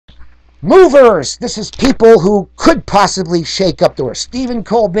Movers. This is people who could possibly shake up the world. Stephen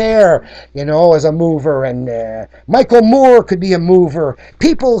Colbert, is a mover, and Michael Moore could be a mover.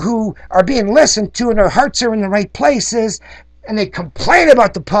 People who are being listened to and their hearts are in the right places, and they complain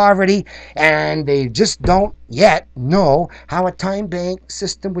about the poverty, and they just don't yet know how a time bank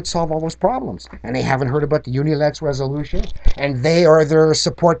system would solve all those problems. And they haven't heard about the UNILETS resolution, and they or their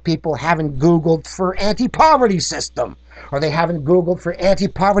support people haven't Googled for anti-poverty system, or they haven't Googled for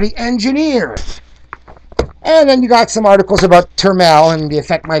anti-poverty engineers. And then you got some articles about Termel and the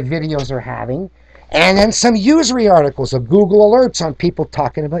effect my videos are having. And then some usury articles of Google alerts on people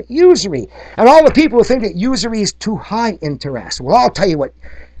talking about usury. And all the people who think that usury is too high interest. Well, I'll tell you what.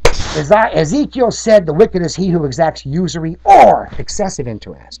 Ezekiel said, the wicked is he who exacts usury or excessive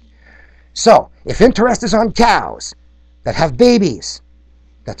interest. So, if interest is on cows that have babies,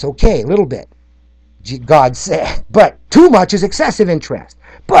 that's okay, a little bit, God said. But too much is excessive interest.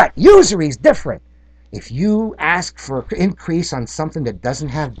 But usury is different. If you ask for increase on something that doesn't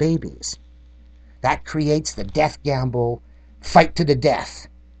have babies, that creates the death gamble, fight to the death,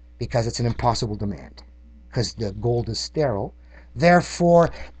 because it's an impossible demand, because the gold is sterile.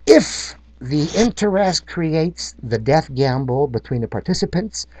 Therefore, if the interest creates the death gamble between the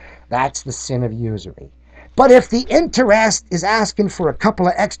participants, that's the sin of usury. But if the interest is asking for a couple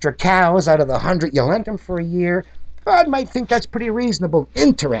of extra cows out of the 100 you lent them for a year, God might think that's pretty reasonable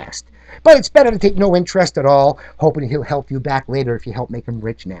interest. But it's better to take no interest at all, hoping he'll help you back later if you help make him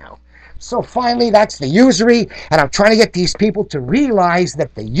rich now. So finally, that's the usury, and I'm trying to get these people to realize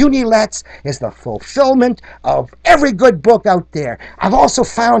that the UNILETS is the fulfillment of every good book out there. I've also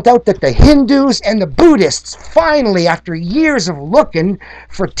found out that the Hindus and the Buddhists, finally, after years of looking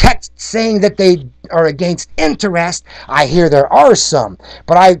for texts saying that they are against interest, I hear there are some,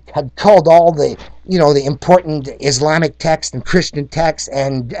 but I had called all the the important Islamic texts and Christian texts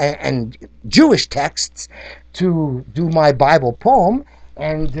and Jewish texts to do my Bible poem.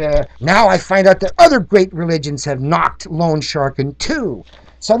 And now I find out that other great religions have knocked loan sharking too.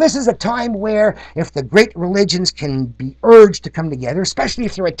 So this is a time where if the great religions can be urged to come together, especially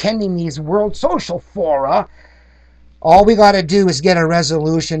if they're attending these world social fora, all we got to do is get a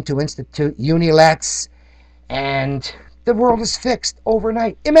resolution to institute UNILETS, and the world is fixed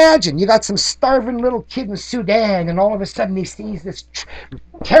overnight. Imagine, you got some starving little kid in Sudan, and all of a sudden he sees this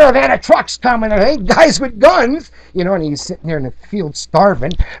caravan of trucks coming, and hey, guys with guns, and he's sitting there in the field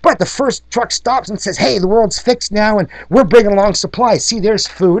starving. But the first truck stops and says, hey, the world's fixed now, and we're bringing along supplies. See, there's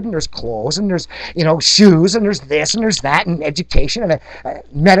food, and there's clothes, and there's, shoes, and there's this, and there's that, and education, and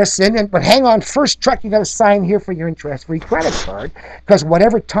medicine. But hang on, first truck, you got to sign here for your interest-free credit card, because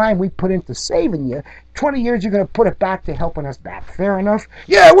whatever time we put into saving you, 20 years you're going to put it back to helping us back. Fair enough?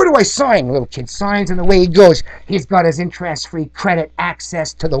 Yeah, where do I sign? The little kid signs, and away he goes. He's got his interest-free credit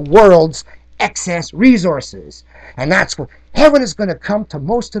access to the world's excess resources. And that's what heaven is going to come to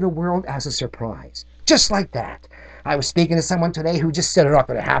most of the world as a surprise. Just like that. I was speaking to someone today who just said it not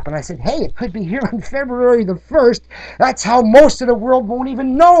going to happen. I said, hey, it could be here on February the 1st. That's how most of the world won't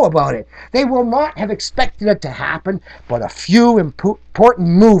even know about it. They will not have expected it to happen, but a few important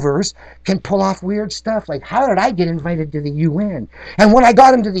movers can pull off weird stuff. Like, how did I get invited to the UN? And when I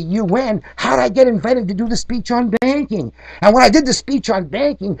got into the UN, how did I get invited to do the speech on banking? And when I did the speech on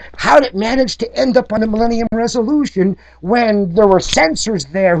banking, how did it manage to end up on the Millennium Resolution when there were censors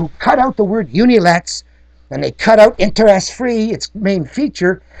there who cut out the word UNILETS, and they cut out interest-free, its main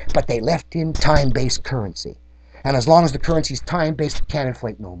feature, but they left in time-based currency. And as long as the currency is time-based, it can't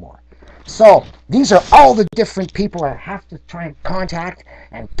inflate no more. So these are all the different people I have to try and contact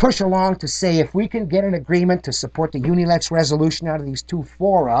and push along to say if we can get an agreement to support the UNILETS resolution out of these two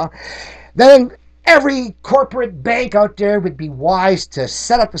fora, then every corporate bank out there would be wise to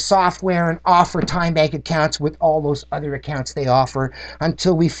set up the software and offer time bank accounts with all those other accounts they offer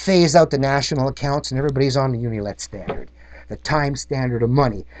until we phase out the national accounts and everybody's on the UNILETS standard, the time standard of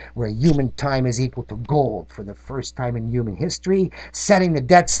money, where human time is equal to gold for the first time in human history, setting the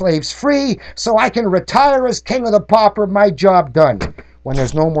debt slaves free so I can retire as king of the pauper, my job done. When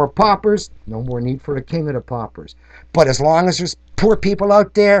there's no more paupers, no more need for a king of the paupers. But as long as there's poor people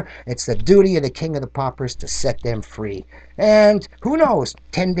out there, it's the duty of the king of the paupers to set them free. And who knows,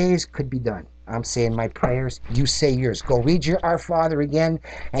 10 days could be done. I'm saying my prayers, you say yours. Go read your Our Father again,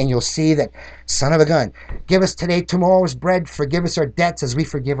 and you'll see that, son of a gun, give us today tomorrow's bread, forgive us our debts as we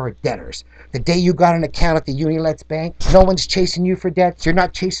forgive our debtors. The day you got an account at the UNILETS Bank, no one's chasing you for debts, you're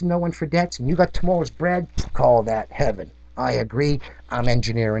not chasing no one for debts, and you got tomorrow's bread, call that heaven. I agree. I'm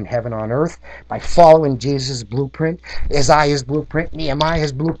engineering heaven on earth by following Jesus' blueprint, Isaiah's blueprint,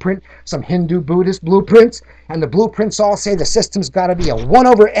 Nehemiah's blueprint, some Hindu Buddhist blueprints, and the blueprints all say the system's got to be a 1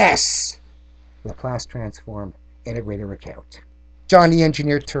 over S. Laplace transform, integrator account. John the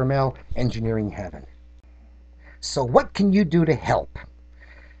Engineer Turmel, engineering heaven. So what can you do to help?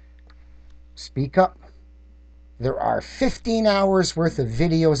 Speak up. There are 15 hours worth of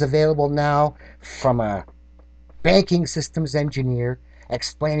videos available now from a banking systems engineer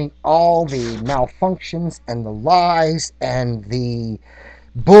explaining all the malfunctions and the lies and the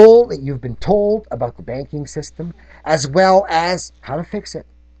bull that you've been told about the banking system, as well as how to fix it.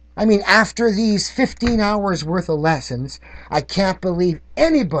 I mean, after these 15 hours worth of lessons, I can't believe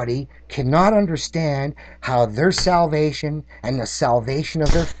anybody cannot understand how their salvation and the salvation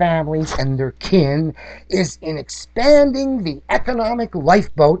of their families and their kin is in expanding the economic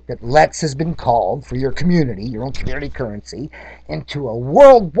lifeboat that LETS has been called for your community, your own community currency, into a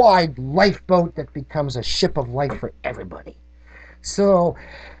worldwide lifeboat that becomes a ship of life for everybody. So,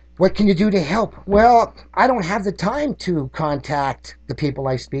 what can you do to help? Well, I don't have the time to contact the people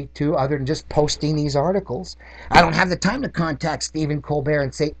I speak to other than just posting these articles. I don't have the time to contact Stephen Colbert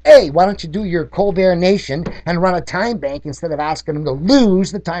and say, hey, why don't you do your Colbert Nation and run a time bank instead of asking them to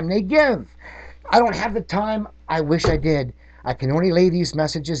lose the time they give? I don't have the time. I wish I did. I can only lay these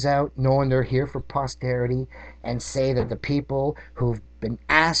messages out knowing they're here for posterity and say that the people who've been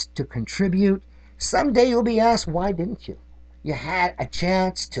asked to contribute, someday you'll be asked, why didn't you? You had a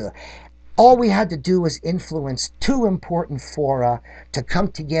chance to. All we had to do was influence two important fora to come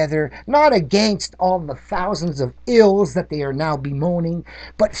together, not against all the thousands of ills that they are now bemoaning,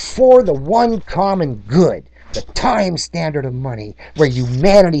 but for the one common good, the time standard of money, where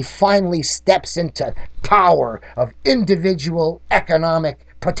humanity finally steps into power of individual economic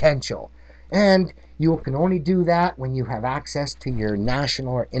potential. And you can only do that when you have access to your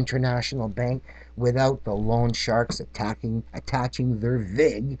national or international bank without the loan sharks attaching their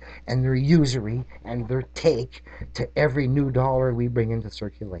VIG and their usury and their take to every new dollar we bring into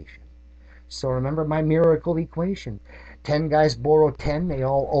circulation. So remember my miracle equation. 10 guys borrow 10, they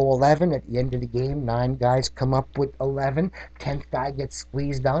all owe 11. At the end of the game, 9 guys come up with 11. 10th guy gets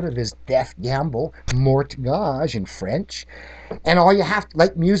squeezed out of his death gamble, mortgage in French. And all you have to,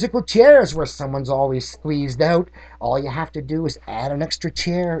 like musical chairs where someone's always squeezed out, all you have to do is add an extra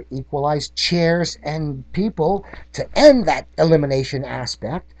chair, equalize chairs and people to end that elimination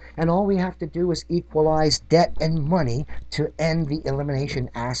aspect. And all we have to do is equalize debt and money to end the elimination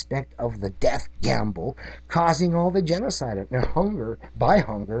aspect of the death gamble, causing all the genocide and hunger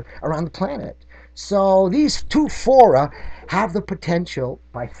around the planet. So these two fora have the potential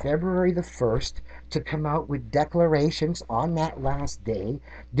by February the 1st to come out with declarations on that last day,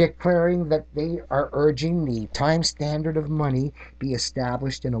 declaring that they are urging the time standard of money be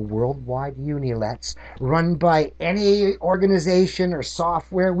established in a worldwide UNILETS, run by any organization or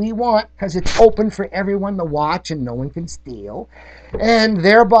software we want, because it's open for everyone to watch and no one can steal, and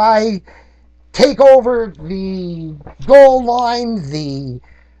thereby take over the goal line, the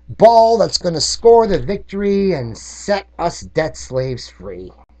ball that's going to score the victory and set us debt slaves free,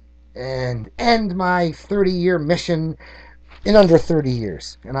 and end my 30-year mission in under 30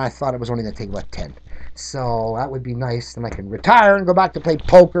 years. And I thought it was only going to take about 10. So that would be nice. And I can retire and go back to play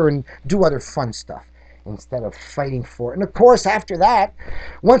poker and do other fun stuff instead of fighting for it. And of course, after that,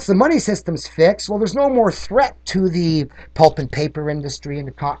 once the money system's fixed, well, there's no more threat to the pulp and paper industry and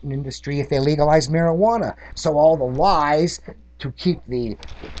the cotton industry if they legalize marijuana. So all the lies to keep the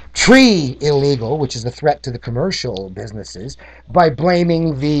tree illegal, which is a threat to the commercial businesses, by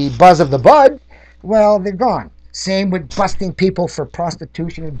blaming the buzz of the bud, well, they're gone. Same with busting people for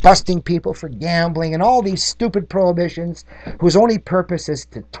prostitution and busting people for gambling and all these stupid prohibitions whose only purpose is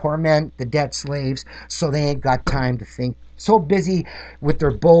to torment the debt slaves so they ain't got time to think. So busy with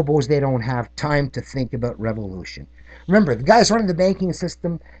their bobos, they don't have time to think about revolution. Remember, the guys running the banking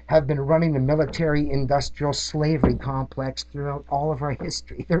system have been running the military-industrial slavery complex throughout all of our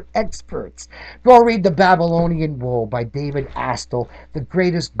history. They're experts. Go read The Babylonian Woe by David Astle, the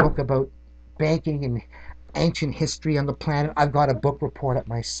greatest book about banking and ancient history on the planet. I've got a book report at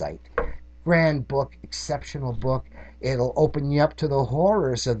my site. Grand book, exceptional book. It'll open you up to the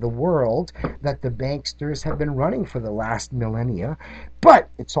horrors of the world that the banksters have been running for the last millennia. But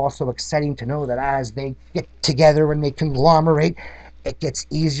it's also exciting to know that as they get together and they conglomerate, it gets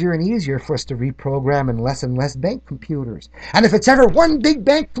easier and easier for us to reprogram and less bank computers. And if it's ever one big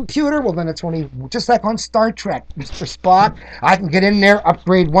bank computer, well, then it's only just like on Star Trek, Mr. Spock. I can get in there,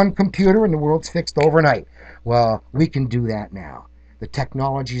 upgrade one computer, and the world's fixed overnight. Well, we can do that now. The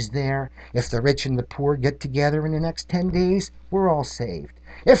technology's there. If the rich and the poor get together in the next 10 days, we're all saved.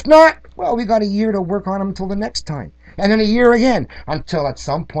 If not, well, we got a year to work on them until the next time. And then a year again, until at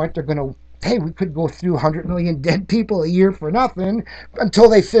some point they're going to, hey, we could go through 100 million dead people a year for nothing until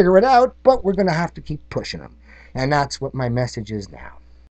they figure it out, but we're going to have to keep pushing them. And that's what my message is now.